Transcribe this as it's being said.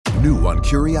New on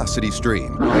Curiosity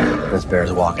Stream. This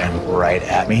bear's walking right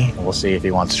at me. We'll see if he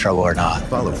wants trouble or not.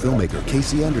 Follow filmmaker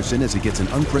Casey Anderson as he gets an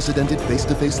unprecedented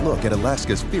face-to-face look at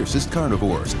Alaska's fiercest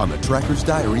carnivores on the Tracker's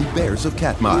Diary Bears of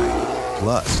Katmai.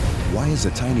 Plus, why is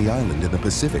a tiny island in the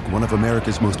Pacific one of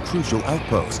America's most crucial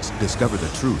outposts? Discover the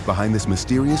truth behind this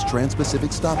mysterious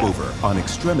trans-Pacific stopover on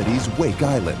Extremities Wake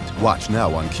Island. Watch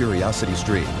now on Curiosity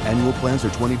Stream. Annual plans are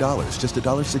 $20, just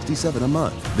 $1.67 a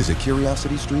month. Visit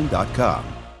curiositystream.com.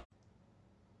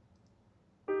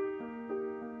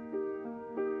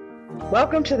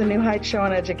 Welcome to the New Heights Show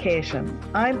on Education.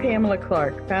 I'm Pamela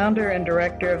Clark, founder and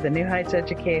director of the New Heights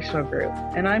Educational Group,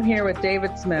 and I'm here with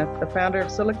David Smith, the founder of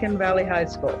Silicon Valley High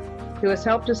School, who has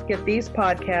helped us get these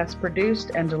podcasts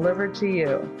produced and delivered to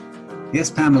you. Yes,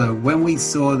 Pamela, when we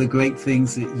saw the great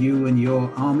things that you and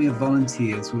your army of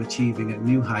volunteers were achieving at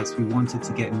New Heights, we wanted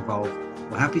to get involved.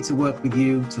 We're happy to work with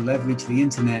you to leverage the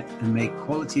internet and make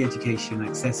quality education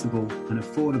accessible and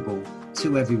affordable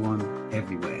to everyone,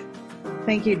 everywhere.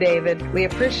 Thank you, David. We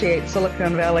appreciate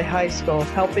Silicon Valley High School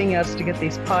helping us to get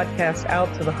these podcasts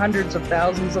out to the hundreds of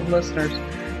thousands of listeners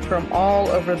from all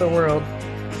over the world.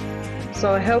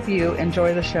 So I hope you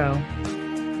enjoy the show.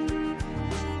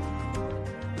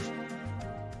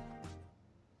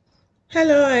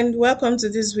 Hello and welcome to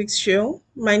this week's show.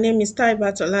 My name is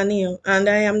Taibat Olaniyan and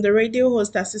I am the radio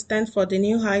host assistant for the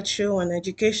New Heights Show on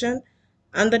Education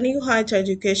and the New Heights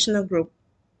Educational Group.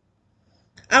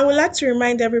 I would like to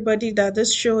remind everybody that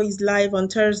this show is live on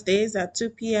Thursdays at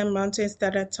 2 p.m. Mountain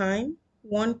Standard Time,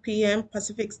 1 p.m.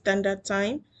 Pacific Standard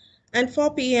Time, and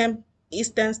 4 p.m.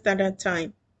 Eastern Standard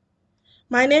Time.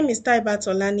 My name is Taibat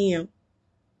Olaniyan.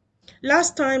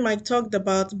 Last time I talked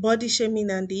about body shaming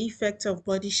and the effect of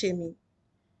body shaming.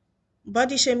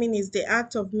 Body shaming is the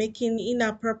act of making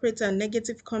inappropriate and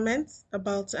negative comments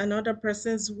about another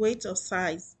person's weight or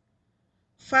size.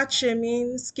 Fat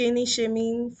shaming, skinny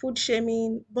shaming, food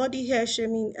shaming, body hair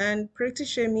shaming, and pretty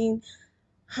shaming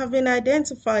have been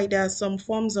identified as some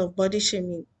forms of body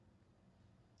shaming.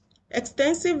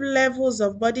 Extensive levels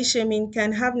of body shaming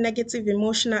can have negative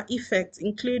emotional effects,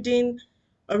 including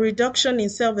a reduction in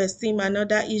self-esteem and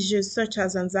other issues such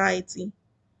as anxiety.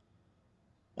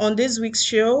 On this week's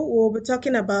show, we'll be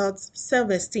talking about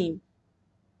self-esteem.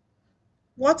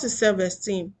 What is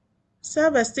self-esteem?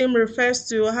 Self-esteem refers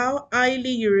to how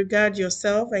highly you regard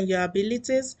yourself and your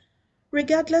abilities,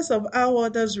 regardless of how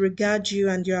others regard you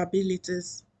and your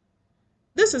abilities.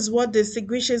 This is what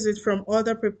distinguishes it from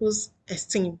other people's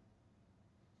esteem.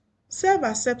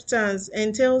 Self-acceptance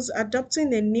entails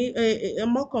adopting a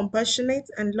more compassionate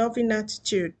and loving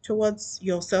attitude towards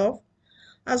yourself,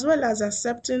 as well as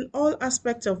accepting all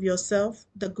aspects of yourself,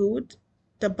 the good,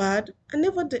 the bad, and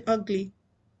even the ugly.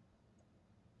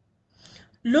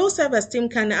 Low self-esteem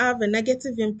can have a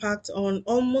negative impact on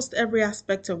almost every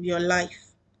aspect of your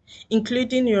life,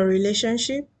 including your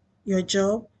relationship, your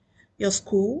job, your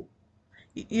school,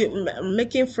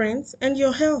 making friends, and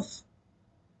your health.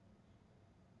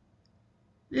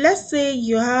 Let's say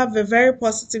you have a very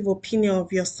positive opinion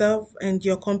of yourself and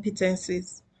your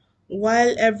competencies,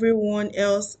 while everyone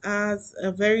else has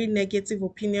a very negative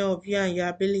opinion of you and your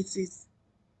abilities.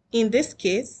 In this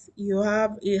case, you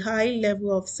have a high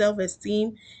level of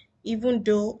self-esteem, even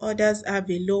though others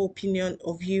have a low opinion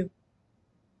of you.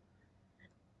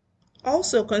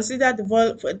 Also, consider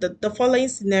the following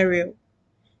scenario.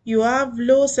 You have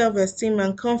low self-esteem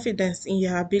and confidence in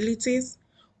your abilities,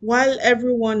 while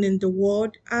everyone in the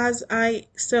world has high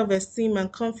self-esteem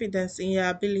and confidence in your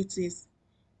abilities.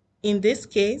 In this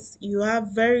case, you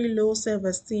have very low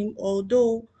self-esteem,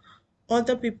 although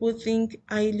other people think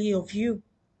highly of you.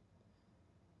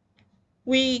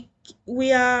 We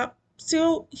are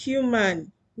still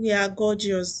human, we are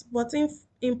gorgeous, but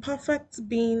imperfect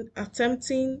being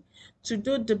attempting to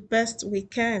do the best we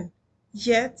can.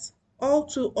 Yet, all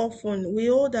too often, we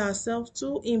hold ourselves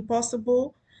to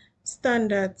impossible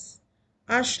standards,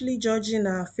 harshly judging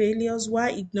our failures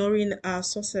while ignoring our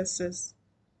successes.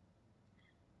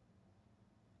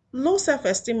 Low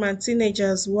self-esteem and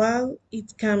teenagers, while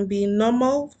it can be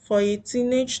normal for a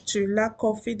teenager to lack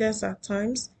confidence at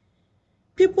times,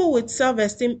 people with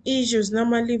self-esteem issues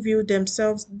normally view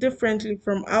themselves differently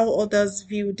from how others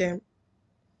view them.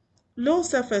 Low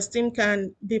self-esteem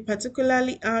can be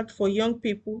particularly hard for young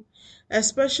people,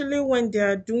 especially when they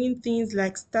are doing things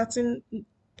like starting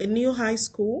a new high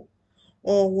school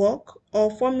or work or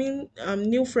forming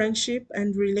new friendship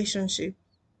and relationship.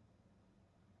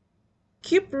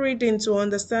 Keep reading to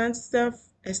understand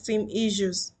self-esteem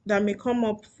issues that may come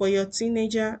up for your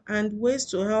teenager and ways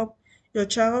to help your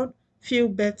child feel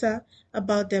better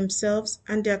about themselves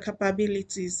and their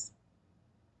capabilities.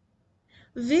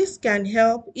 This can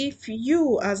help if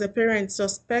you, as a parent,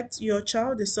 suspect your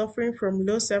child is suffering from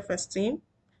low self-esteem,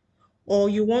 or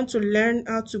you want to learn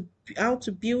how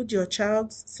to build your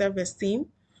child's self-esteem,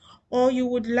 or you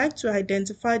would like to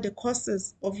identify the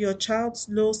causes of your child's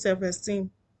low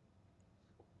self-esteem.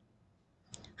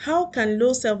 How can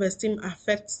low self-esteem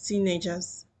affect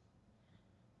teenagers?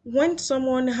 When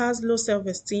someone has low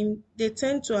self-esteem, they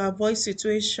tend to avoid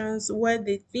situations where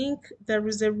they think there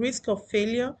is a risk of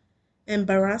failure,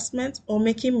 embarrassment, or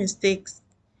making mistakes.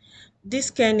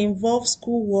 This can involve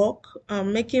schoolwork,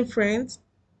 making friends,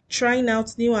 trying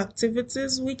out new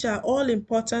activities, which are all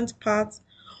important parts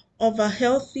of a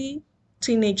healthy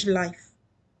teenage life.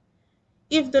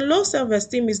 If the low self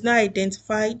esteem is not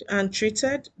identified and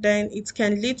treated, then it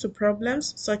can lead to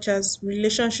problems such as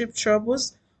relationship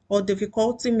troubles or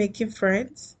difficulty making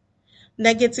friends,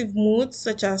 negative moods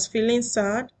such as feeling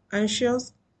sad,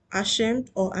 anxious, ashamed,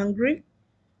 or angry,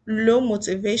 low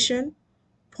motivation,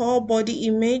 poor body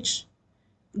image,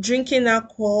 drinking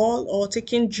alcohol, or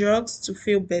taking drugs to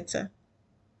feel better.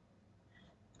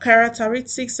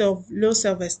 Characteristics of low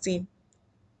self esteem.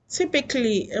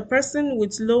 Typically, a person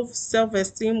with low self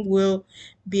esteem will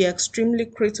be extremely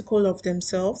critical of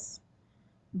themselves,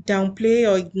 downplay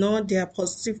or ignore their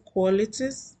positive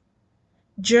qualities,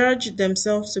 judge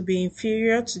themselves to be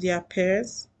inferior to their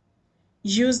peers,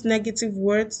 use negative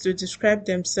words to describe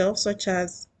themselves, such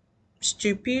as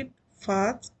stupid,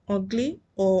 fat, ugly,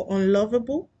 or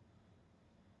unlovable.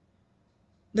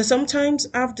 They sometimes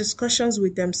have discussions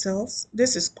with themselves.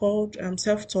 This is called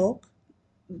self talk.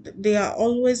 They are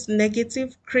always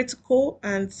negative, critical,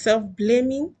 and self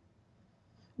blaming.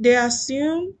 They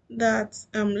assume that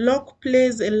luck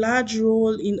plays a large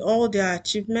role in all their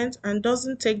achievements and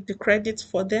doesn't take the credit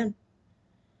for them.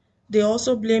 They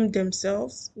also blame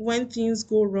themselves when things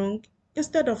go wrong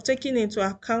instead of taking into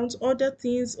account other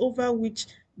things over which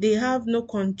they have no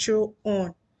control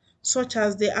on, such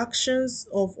as the actions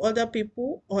of other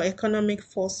people or economic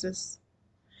forces.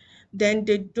 Then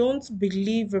they don't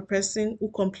believe a person who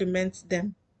compliments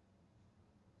them.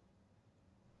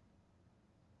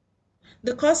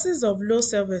 The causes of low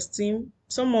self esteem,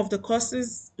 some of the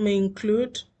causes may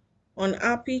include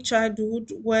unhappy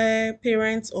childhood where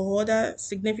parents or other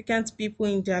significant people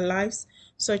in their lives,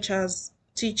 such as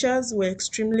teachers, were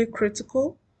extremely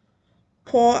critical,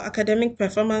 poor academic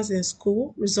performance in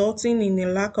school, resulting in a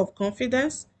lack of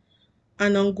confidence,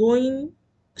 and ongoing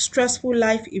stressful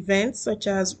life events such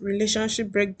as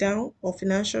relationship breakdown or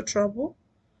financial trouble,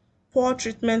 poor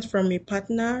treatment from a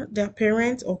partner, their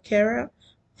parent, or carer,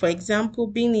 for example,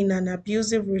 being in an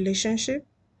abusive relationship,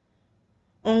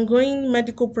 ongoing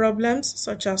medical problems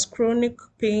such as chronic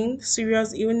pain,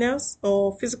 serious illness,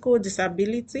 or physical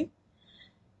disability,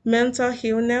 mental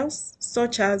illness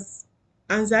such as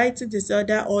anxiety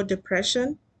disorder or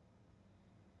depression,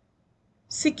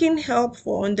 seeking help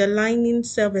for underlying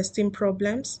self esteem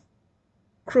problems.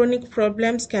 Chronic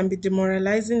problems can be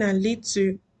demoralizing and lead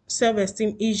to self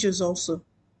esteem issues also.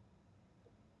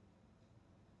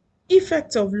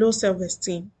 Effects of low self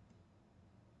esteem.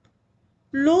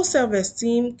 Low self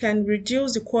esteem can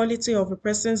reduce the quality of a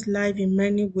person's life in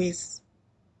many ways.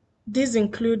 These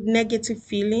include negative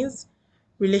feelings,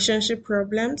 relationship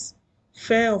problems,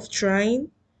 fear of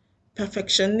trying,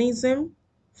 perfectionism,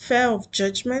 fear of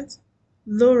judgment,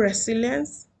 low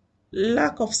resilience,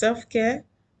 lack of self care,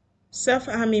 self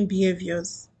harming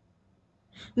behaviors.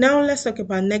 Now let's talk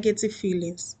about negative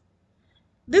feelings.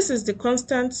 This is the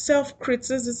constant self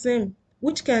criticism,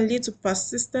 which can lead to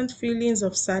persistent feelings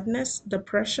of sadness,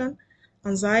 depression,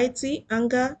 anxiety,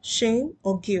 anger, shame,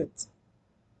 or guilt.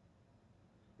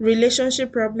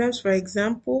 Relationship problems, for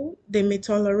example, they may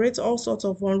tolerate all sorts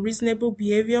of unreasonable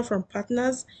behavior from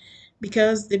partners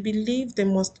because they believe they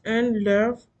must earn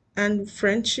love and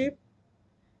friendship.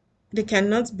 They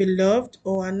cannot be loved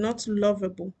or are not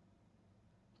lovable.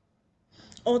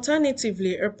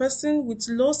 Alternatively, a person with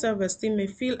low self esteem may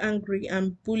feel angry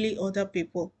and bully other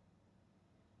people.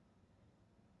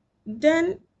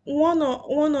 Then, one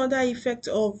other effect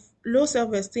of low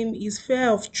self esteem is fear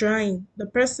of trying. The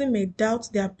person may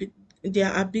doubt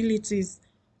their abilities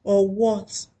or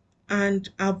worth and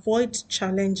avoid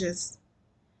challenges.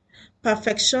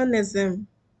 Perfectionism.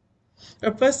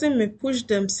 A person may push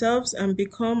themselves and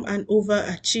become an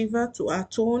overachiever to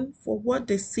atone for what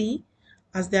they see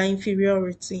as their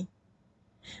inferiority.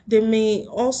 They may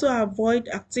also avoid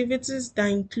activities that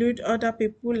include other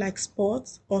people like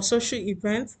sports or social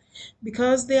events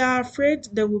because they are afraid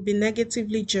they will be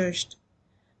negatively judged.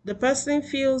 The person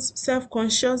feels self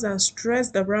conscious and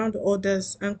stressed around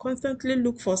others and constantly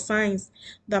look for signs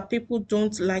that people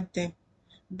don't like them.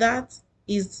 That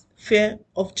is fear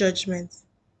of judgment.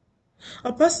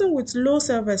 A person with low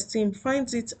self esteem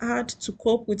finds it hard to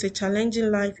cope with a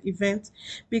challenging life event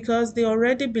because they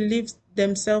already believe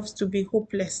themselves to be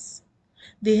hopeless.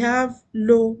 They have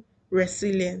low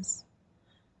resilience.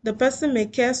 The person may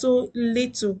care so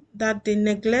little that they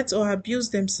neglect or abuse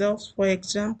themselves, for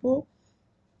example,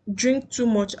 drink too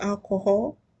much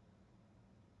alcohol.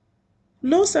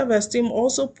 Low self esteem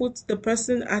also puts the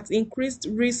person at increased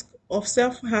risk of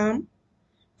self harm,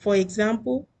 for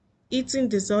example, eating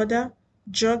disorder,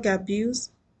 drug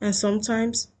abuse, and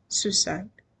sometimes suicide.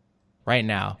 Right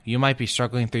now, you might be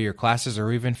struggling through your classes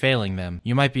or even failing them.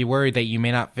 You might be worried that you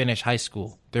may not finish high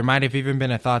school. There might have even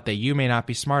been a thought that you may not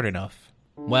be smart enough.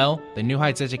 Well, the New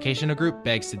Heights Educational Group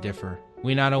begs to differ.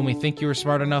 We not only think you are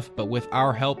smart enough, but with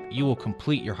our help, you will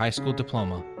complete your high school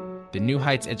diploma. The New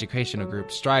Heights Educational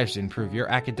Group strives to improve your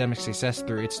academic success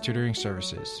through its tutoring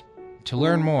services. To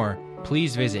learn more,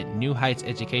 please visit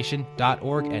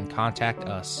newheightseducation.org and contact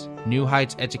us. New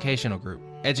Heights Educational Group,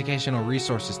 educational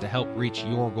resources to help reach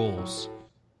your goals.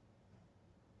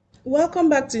 Welcome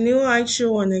back to New Heights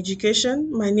Show on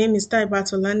Education. My name is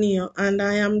Taibat Olaniyan, and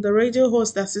I am the radio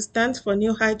host assistant for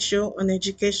New Heights Show on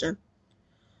Education.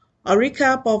 A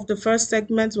recap of the first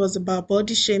segment was about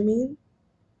body shaming,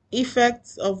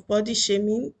 effects of body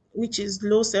shaming, which is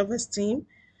low self-esteem,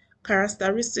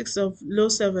 characteristics of low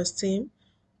self-esteem,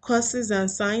 causes and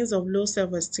signs of low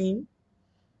self-esteem.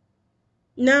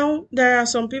 Now, there are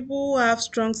some people who have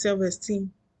strong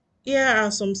self-esteem. Here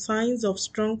are some signs of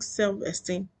strong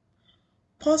self-esteem.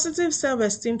 Positive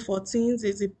self-esteem for teens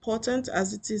is important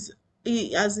as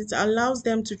it allows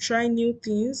them to try new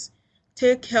things,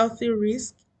 take healthy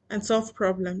risks, and solve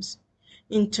problems.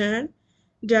 In turn,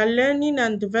 their learning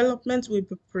and development will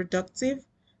be productive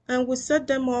and will set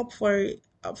them up for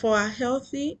a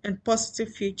healthy and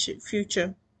positive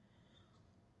future.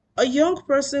 A young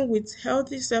person with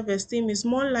healthy self-esteem is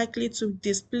more likely to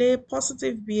display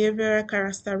positive behavioral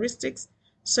characteristics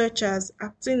such as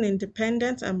acting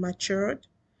independent and matured,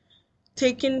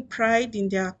 taking pride in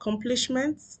their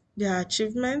accomplishments, their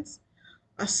achievements,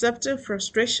 accepting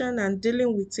frustration and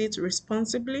dealing with it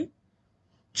responsibly,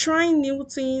 trying new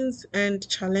things and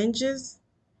challenges,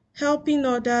 helping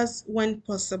others when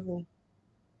possible.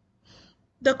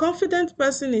 The confident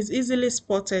person is easily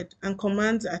spotted and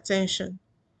commands attention,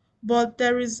 but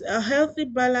there is a healthy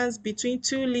balance between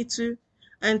too little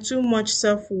and too much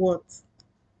self worth.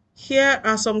 Here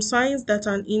are some signs that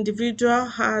an individual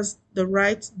has the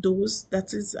right dose,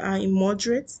 that is, are in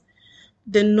moderate.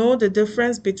 They know the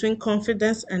difference between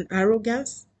confidence and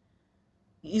arrogance,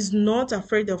 is not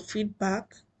afraid of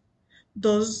feedback,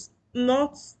 does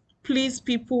not please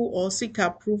people or seek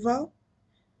approval.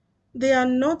 They are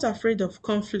not afraid of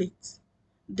conflict.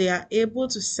 They are able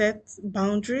to set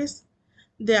boundaries.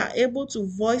 They are able to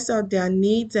voice out their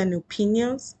needs and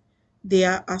opinions. They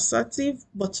are assertive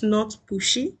but not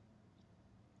pushy.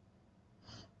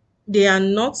 They are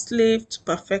not slave to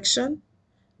perfection.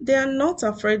 They are not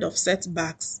afraid of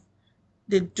setbacks.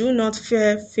 They do not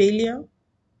fear failure.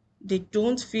 They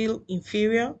don't feel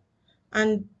inferior.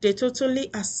 And they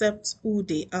totally accept who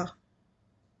they are.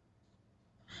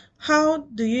 How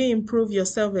do you improve your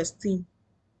self esteem?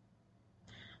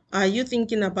 Are you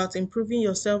thinking about improving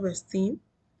your self esteem?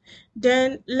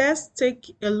 Then let's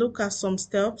take a look at some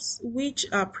steps which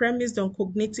are premised on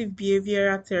cognitive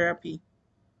behavioral therapy.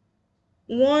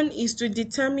 One is to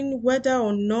determine whether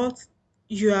or not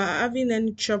you are having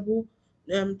any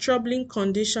troubling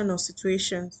condition or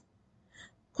situations.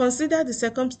 Consider the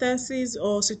circumstances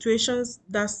or situations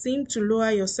that seem to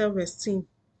lower your self-esteem.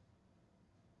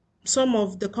 Some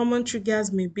of the common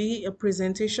triggers may be a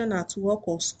presentation at work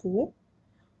or school,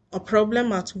 a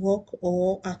problem at work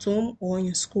or at home or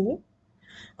in school,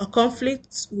 a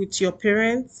conflict with your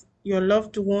parents, your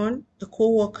loved one, a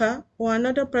co-worker, or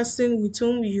another person with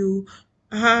whom you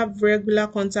have regular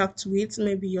contact with,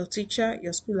 maybe your teacher,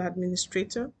 your school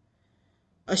administrator,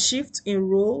 a shift in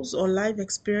roles or life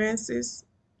experiences,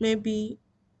 maybe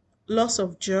loss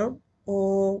of job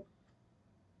or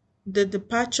the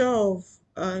departure of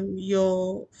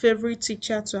your favorite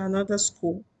teacher to another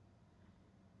school.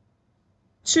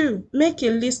 2. Make a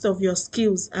list of your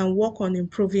skills and work on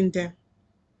improving them.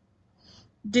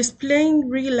 Displaying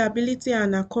real ability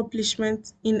and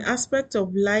accomplishment in aspects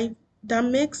of life that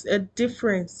makes a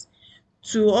difference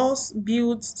to us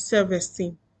builds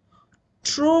self-esteem.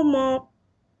 Throw more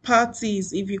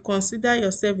parties if you consider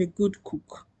yourself a good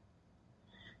cook.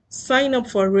 Sign up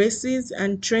for races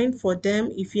and train for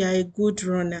them if you are a good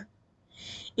runner.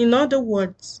 In other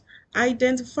words,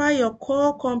 identify your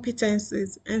core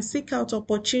competencies and seek out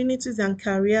opportunities and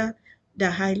career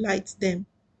that highlight them.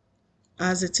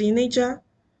 As a teenager,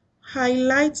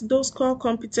 highlight those core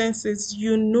competencies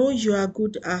you know you are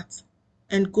good at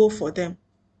and go for them.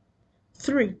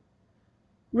 3.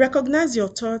 Recognize your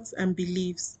thoughts and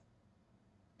beliefs.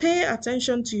 Pay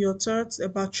attention to your thoughts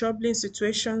about troubling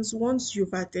situations once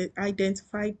you've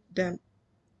identified them.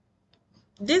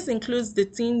 This includes the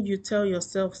thing you tell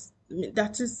yourself,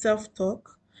 that is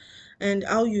self-talk, and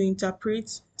how you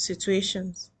interpret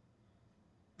situations.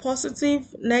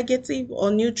 Positive, negative,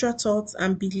 or neutral thoughts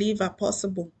and beliefs are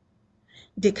possible.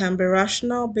 They can be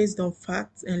rational based on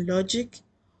facts and logic,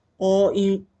 or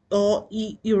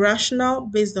irrational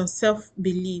based on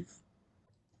self-belief.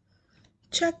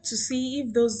 Check to see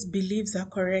if those beliefs are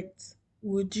correct.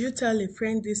 Would you tell a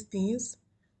friend these things?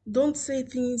 Don't say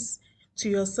things to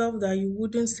yourself that you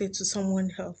wouldn't say to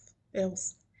someone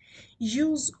else.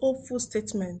 Use hopeful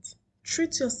statements.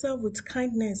 Treat yourself with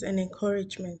kindness and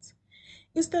encouragement.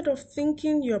 Instead of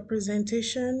thinking your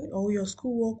presentation or your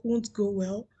schoolwork won't go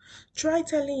well, try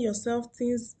telling yourself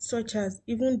things such as,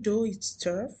 even though it's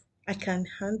tough, I can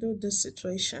handle this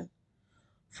situation.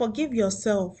 Forgive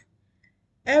yourself.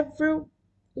 Everyone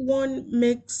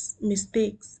makes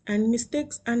mistakes, and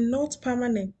mistakes are not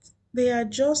permanent. They are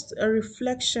just a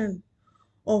reflection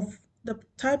of the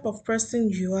type of person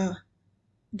you are.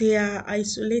 They are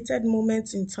isolated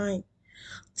moments in time.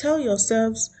 Tell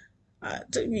yourselves,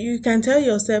 you can tell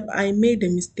yourself, I made a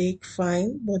mistake,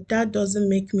 fine, but that doesn't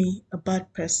make me a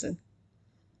bad person.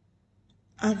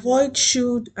 Avoid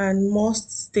should and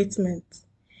must statements.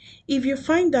 If you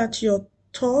find that your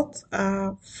thoughts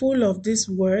are full of these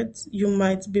words, you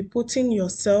might be putting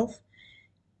yourself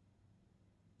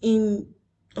in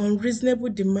unreasonable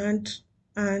demand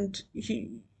and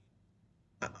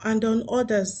on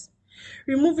others.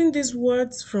 Removing these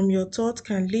words from your thought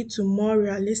can lead to more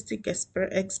realistic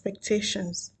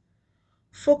expectations.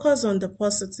 Focus on the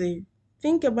positive.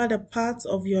 Think about the parts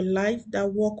of your life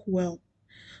that work well.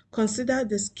 Consider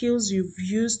the skills you've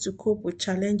used to cope with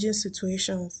challenging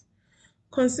situations.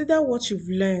 Consider what you've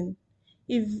learned.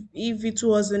 If it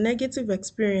was a negative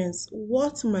experience,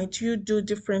 what might you do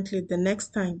differently the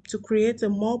next time to create a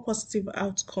more positive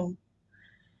outcome?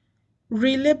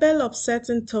 Relabel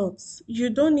upsetting thoughts. You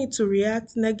don't need to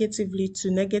react negatively to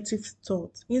negative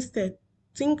thoughts. Instead,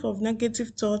 think of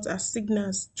negative thoughts as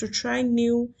signals to try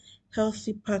new,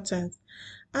 healthy patterns.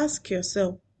 Ask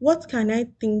yourself, what can I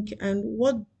think and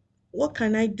what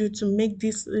can I do to make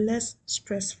this less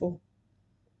stressful?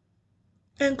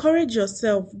 Encourage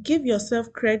yourself. Give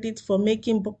yourself credit for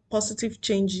making positive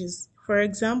changes. For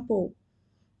example,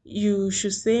 you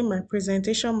should say, my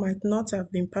presentation might not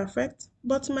have been perfect,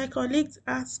 but my colleagues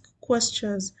ask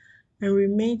questions and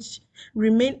remain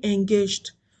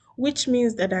engaged, which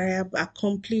means that I have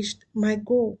accomplished my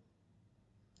goal.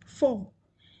 4.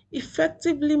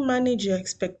 Effectively manage your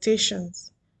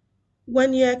expectations.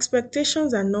 When your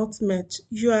expectations are not met,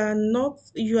 you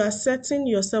are setting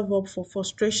yourself up for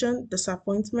frustration,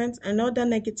 disappointment, and other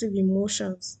negative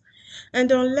emotions.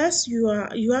 And unless you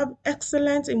have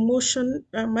excellent emotion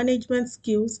management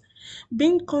skills,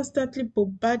 being constantly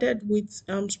bombarded with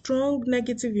strong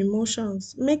negative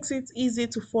emotions makes it easy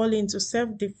to fall into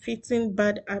self-defeating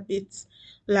bad habits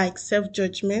like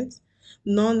self-judgment,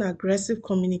 non-aggressive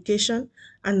communication,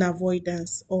 and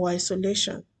avoidance or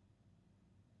isolation.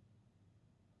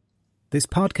 This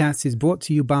podcast is brought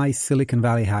to you by Silicon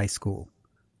Valley High School,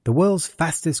 the world's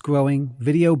fastest growing,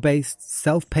 video-based,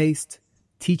 self-paced,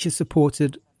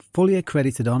 teacher-supported, fully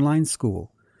accredited online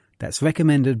school that's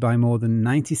recommended by more than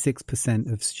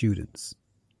 96% of students.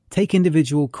 Take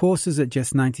individual courses at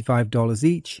just $95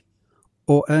 each,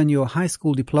 or earn your high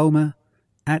school diploma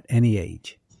at any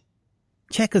age.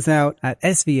 Check us out at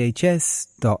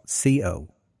svhs.co.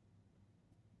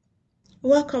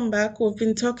 Welcome back. We've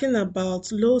been talking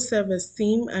about low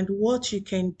self-esteem and what you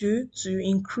can do to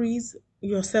increase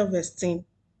your self-esteem.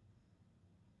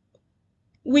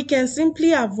 We can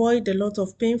simply avoid a lot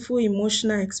of painful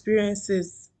emotional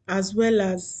experiences as well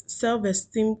as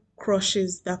self-esteem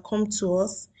crushes that come to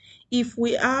us if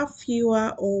we have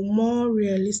fewer or more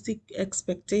realistic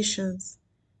expectations.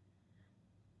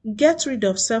 Get rid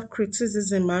of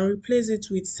self-criticism and replace it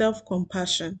with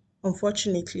self-compassion.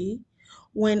 Unfortunately,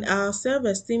 when our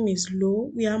self-esteem is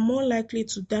low, we are more likely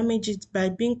to damage it by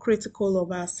being critical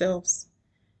of ourselves.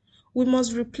 We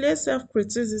must replace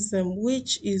self-criticism,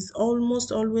 which is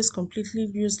almost always completely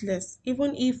useless,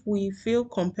 even if we feel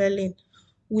compelling,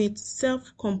 with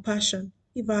self-compassion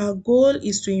if our goal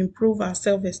is to improve our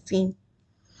self-esteem.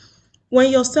 When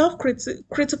your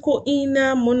self-critical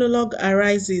inner monologue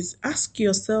arises, ask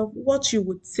yourself what you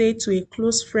would say to a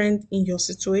close friend in your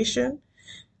situation.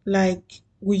 Like,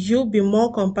 will you be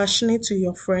more compassionate to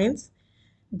your friends?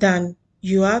 than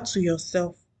you are to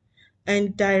yourself,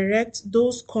 and direct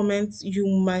those comments you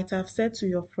might have said to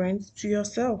your friends to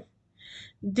yourself.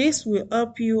 This will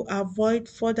help you avoid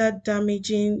further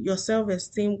damaging your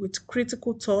self-esteem with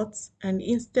critical thoughts and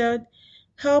instead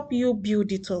help you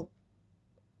build it up.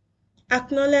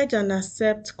 Acknowledge and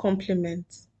accept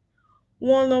compliments.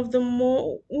 One of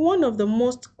the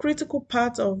most critical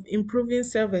parts of improving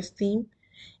self-esteem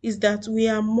is that we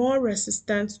are more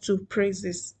resistant to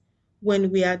praises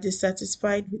when we are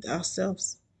dissatisfied with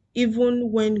ourselves,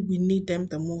 even when we need them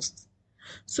the most.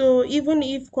 So even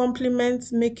if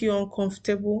compliments make you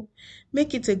uncomfortable,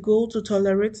 make it a goal to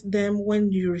tolerate them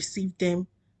when you receive them,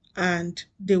 and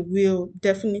they will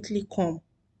definitely come.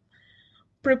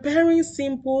 Preparing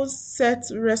simple set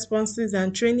responses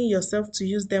and training yourself to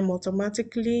use them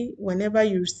automatically whenever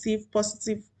you receive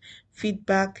positive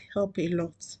feedback help a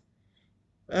lot.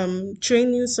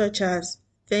 Training such as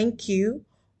thank you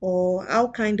or how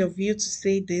kind of you to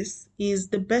say this is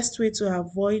the best way to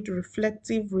avoid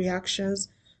reflective reactions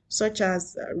such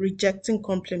as rejecting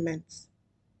compliments.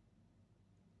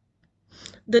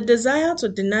 The desire to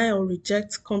deny or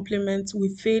reject compliments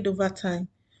will fade over time,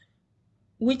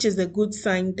 which is a good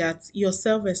sign that your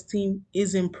self-esteem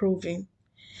is improving.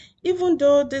 Even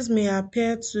though this may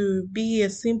appear to be a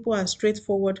simple and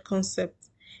straightforward concept,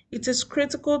 it is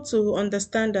critical to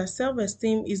understand that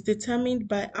self-esteem is determined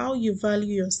by how you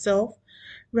value yourself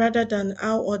rather than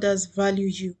how others value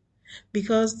you,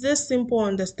 because this simple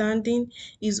understanding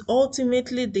is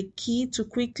ultimately the key to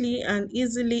quickly and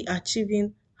easily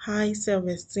achieving high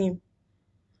self-esteem.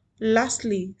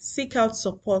 Lastly, seek out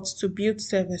support to build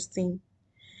self-esteem.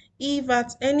 If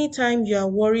at any time you are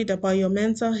worried about your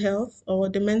mental health or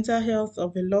the mental health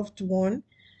of a loved one,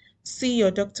 see your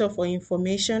doctor for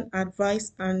information,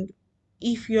 advice, and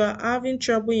if you are having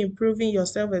trouble improving your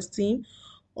self-esteem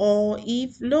or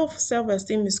if low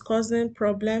self-esteem is causing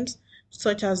problems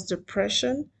such as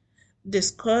depression,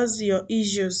 discuss your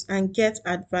issues and get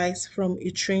advice from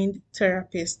a trained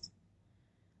therapist.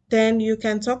 Then you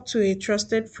can talk to a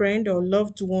trusted friend or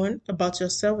loved one about your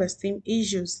self-esteem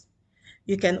issues.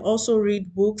 You can also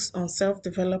read books on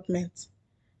self-development.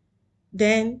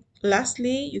 Then,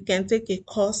 lastly, you can take a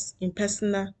course in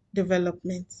personal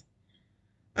development.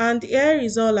 And here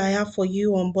is all I have for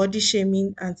you on body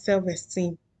shaming and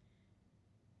self-esteem.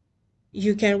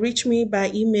 You can reach me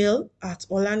by email at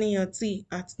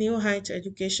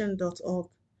olaniyant@newheighteducation.org.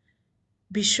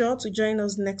 Be sure to join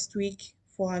us next week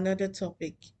for another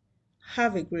topic.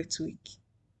 Have a great week.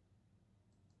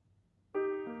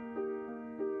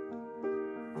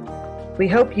 We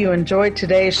hope you enjoyed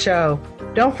today's show.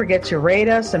 Don't forget to rate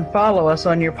us and follow us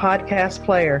on your podcast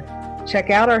player. Check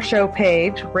out our show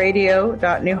page,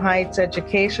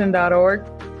 radio.newheightseducation.org,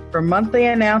 for monthly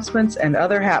announcements and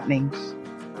other happenings.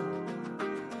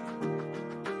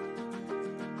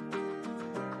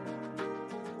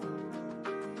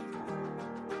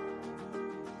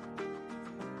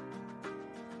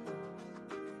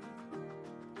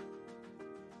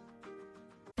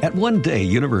 At One Day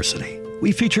University,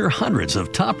 we feature hundreds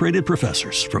of top-rated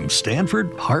professors from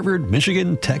Stanford, Harvard,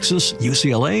 Michigan, Texas,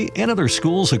 UCLA, and other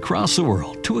schools across the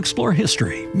world to explore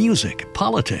history, music,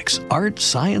 politics, art,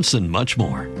 science, and much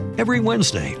more. Every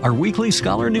Wednesday, our weekly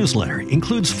scholar newsletter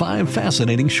includes 5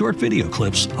 fascinating short video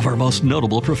clips of our most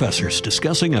notable professors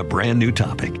discussing a brand new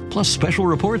topic, plus special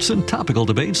reports and topical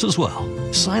debates as well.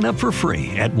 Sign up for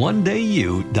free at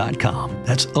onedayu.com.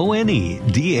 That's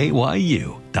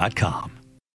ONEDAYU.com.